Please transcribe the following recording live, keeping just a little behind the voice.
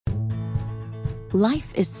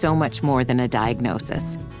Life is so much more than a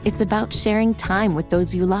diagnosis. It's about sharing time with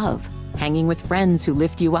those you love, hanging with friends who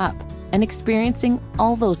lift you up, and experiencing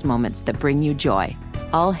all those moments that bring you joy.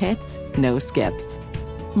 All hits, no skips.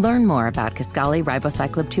 Learn more about Kisqali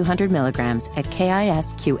Ribociclib 200 milligrams at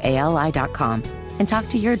KISQALI.com and talk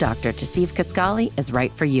to your doctor to see if Kisqali is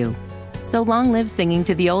right for you. So long live singing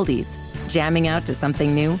to the oldies, jamming out to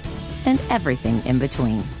something new, and everything in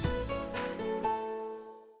between.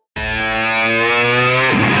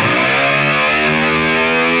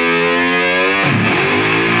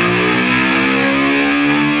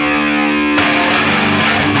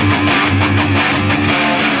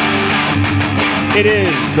 It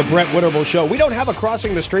is the Brett Winterble Show. We don't have a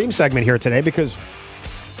Crossing the Stream segment here today because,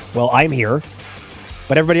 well, I'm here,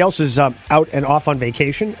 but everybody else is out and off on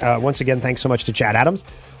vacation. Once again, thanks so much to Chad Adams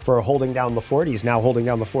for holding down the fort. He's now holding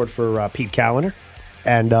down the fort for Pete Callender.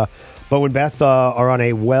 And Bo and Beth are on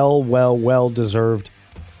a well-deserved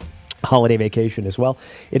holiday vacation as well.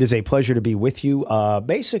 It is a pleasure to be with you.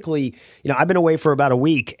 Basically, I've been away for about a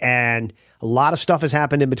week, and a lot of stuff has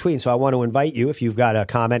happened in between, so I want to invite you, if you've got a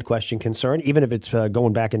comment, question, concern, even if it's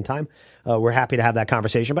going back in time, we're happy to have that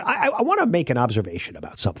conversation. But I want to make an observation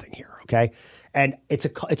about something here, okay? And it's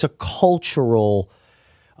a cultural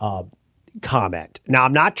comment. Now,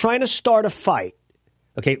 I'm not trying to start a fight.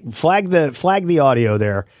 Okay, flag the audio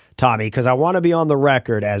there, Tommy, because I want to be on the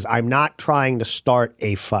record as I'm not trying to start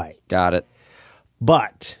a fight. Got it.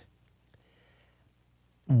 But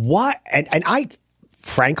what? And I,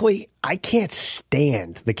 frankly, I can't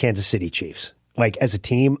stand the Kansas City Chiefs. Like, as a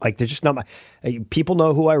team, like, they're just not my. People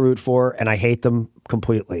know who I root for, and I hate them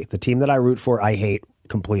completely. The team that I root for, I hate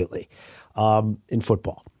completely in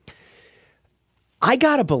football. I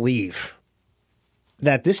gotta believe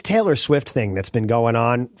that this Taylor Swift thing that's been going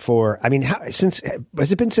on for, has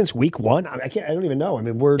it been since week one? I don't even know.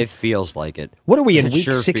 It feels like it. What are we in, it week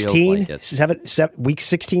sure 16? Feels like it. Week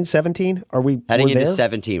 16, 17? Are we heading into there?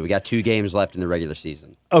 17? We got 2 games left in the regular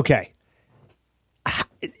season. Okay.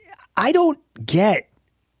 I don't get,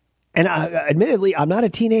 and admittedly, I'm not a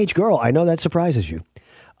teenage girl. I know that surprises you.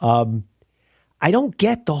 I don't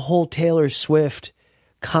get the whole Taylor Swift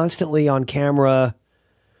constantly on camera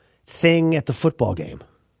thing at the football game.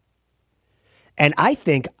 And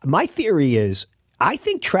my theory is, I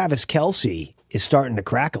think Travis Kelce is starting to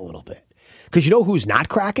crack a little bit. Because you know who's not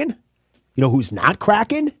cracking? You know who's not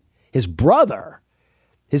cracking? His brother.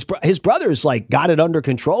 His brother's like got it under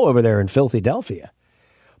control over there in Philadelphia.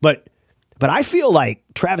 But I feel like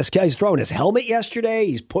Travis Kelce's throwing his helmet yesterday.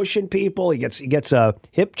 He's pushing people. He gets a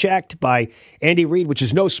hip checked by Andy Reid, which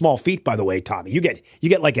is no small feat, by the way, Tommy. You get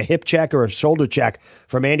like a hip check or a shoulder check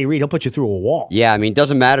from Andy Reid. He'll put you through a wall. Yeah, it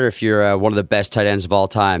doesn't matter if you're one of the best tight ends of all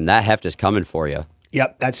time. That heft is coming for you.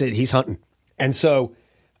 Yep, that's it. He's hunting. And so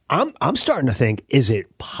I'm starting to think, is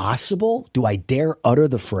it possible? Do I dare utter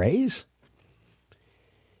the phrase?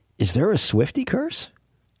 Is there a Swiftie curse?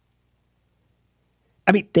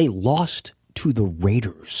 They lost to the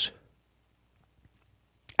Raiders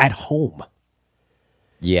at home.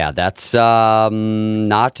 Yeah, that's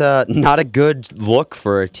not a good look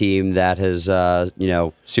for a team that has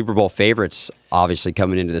Super Bowl favorites obviously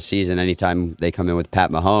coming into the season anytime they come in with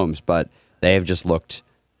Pat Mahomes, but they have just looked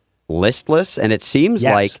listless, and it seems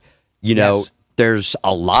like there's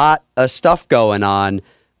a lot of stuff going on,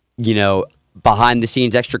 behind the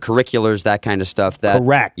scenes, extracurriculars, that kind of stuff that,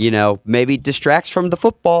 correct, maybe distracts from the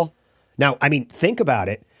football. Now, think about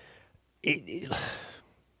it.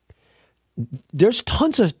 There's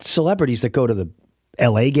tons of celebrities that go to the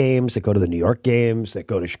LA games, that go to the New York games, that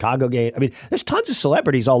go to Chicago games. There's tons of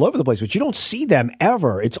celebrities all over the place, but you don't see them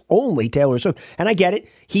ever. It's only Taylor Swift. And I get it.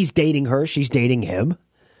 He's dating her. She's dating him.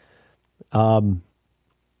 But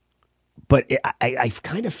I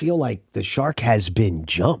kind of feel like the shark has been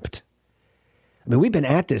jumped. We've been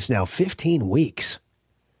at this now 15 weeks.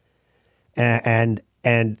 And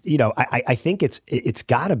I think it's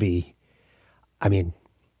got to be, it's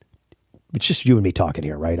just you and me talking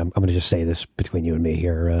here, right? I'm going to just say this between you and me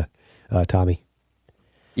here, Tommy.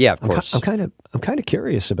 Yeah, of course. I'm kind of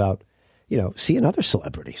curious about, seeing other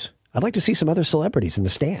celebrities. I'd like to see some other celebrities in the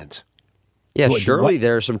stands. Yeah, surely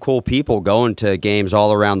there are some cool people going to games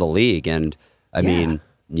all around the league, and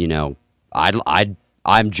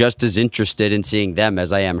I'm just as interested in seeing them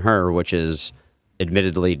as I am her, which is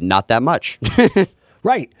admittedly not that much.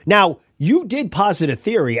 Right. Now, you did posit a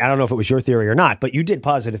theory. I don't know if it was your theory or not, but you did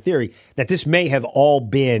posit a theory that this may have all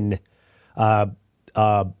been a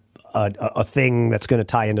thing that's going to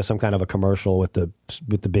tie into some kind of a commercial with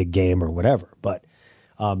the big game or whatever. But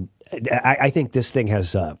I think this thing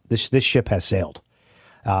has this ship has sailed.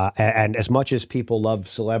 And as much as people love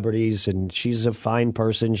celebrities, and she's a fine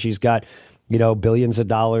person, she's got, billions of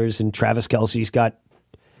dollars, and Travis Kelce's got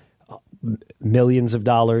millions of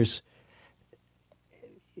dollars.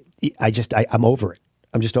 I'm over it.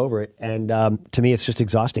 I'm just over it. And to me, it's just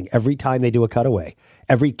exhausting. Every time they do a cutaway,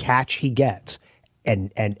 every catch he gets,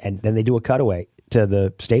 and then they do a cutaway to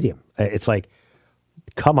the stadium. It's like,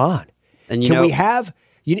 come on. And Can we have...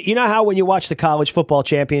 You know how when you watch the college football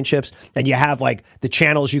championships and you have like the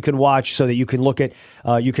channels you can watch so that you can look at,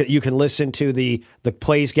 you can listen to the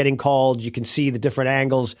plays getting called, you can see the different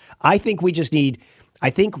angles. I think we just need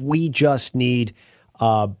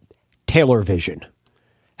Taylor Vision.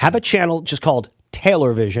 Have a channel just called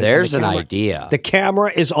Taylor Vision. There's an idea. The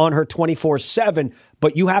camera is on her 24/7,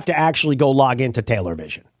 but you have to actually go log into Taylor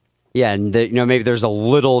Vision. Yeah, and maybe there's a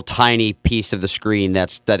little tiny piece of the screen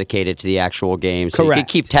that's dedicated to the actual game, so Correct. you can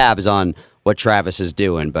keep tabs on what Travis is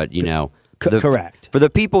doing. But correct. For the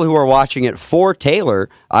people who are watching it for Taylor,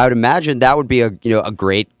 I would imagine that would be a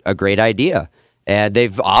great idea. And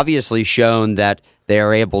they've obviously shown that they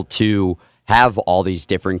are able to have all these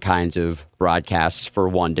different kinds of broadcasts for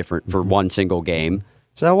one single game.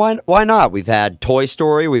 So why not? We've had Toy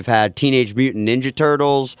Story, we've had Teenage Mutant Ninja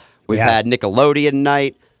Turtles, we've had Nickelodeon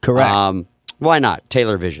night. Correct. Why not?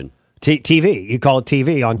 Taylor Vision. TV. You call it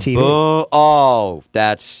TV on TV.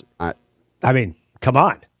 That's... I mean, come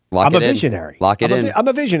on. I'm a visionary. Lock it in. I'm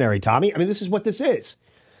a visionary, Tommy. I mean, this is what this is.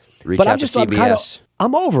 Reach out to CBS.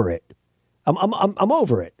 I'm over it. I'm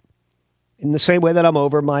over it. In the same way that I'm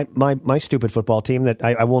over my stupid football team that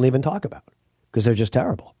I won't even talk about because they're just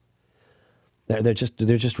terrible. They're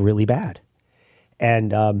just really bad.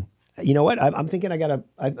 And you know what? I'm thinking I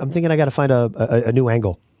gotta find a new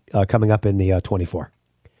angle coming up in the 24.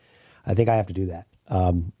 I think I have to do that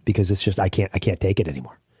because it's just I can't take it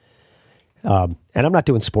anymore. And I'm not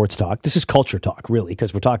doing sports talk. This is culture talk, really,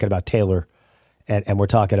 because we're talking about Taylor and we're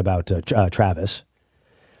talking about Travis.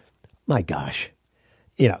 My gosh,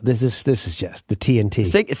 this is just the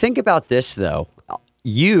TNT. Think about this though.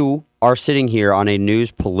 You are sitting here on a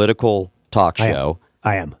news political talk show.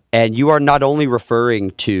 I am. And you are not only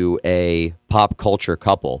referring to a pop culture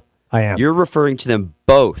couple. I am. You're referring to them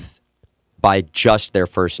both by just their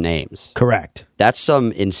first names. Correct. That's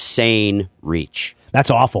some insane reach. That's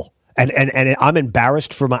awful. And I'm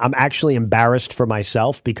embarrassed I'm actually embarrassed for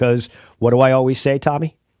myself because what do I always say,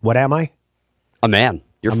 Tommy? What am I? A man.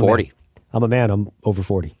 You're 40. I'm a man. I'm over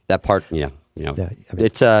 40. That part,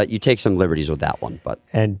 it's you take some liberties with that one, but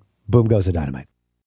and boom goes the dynamite.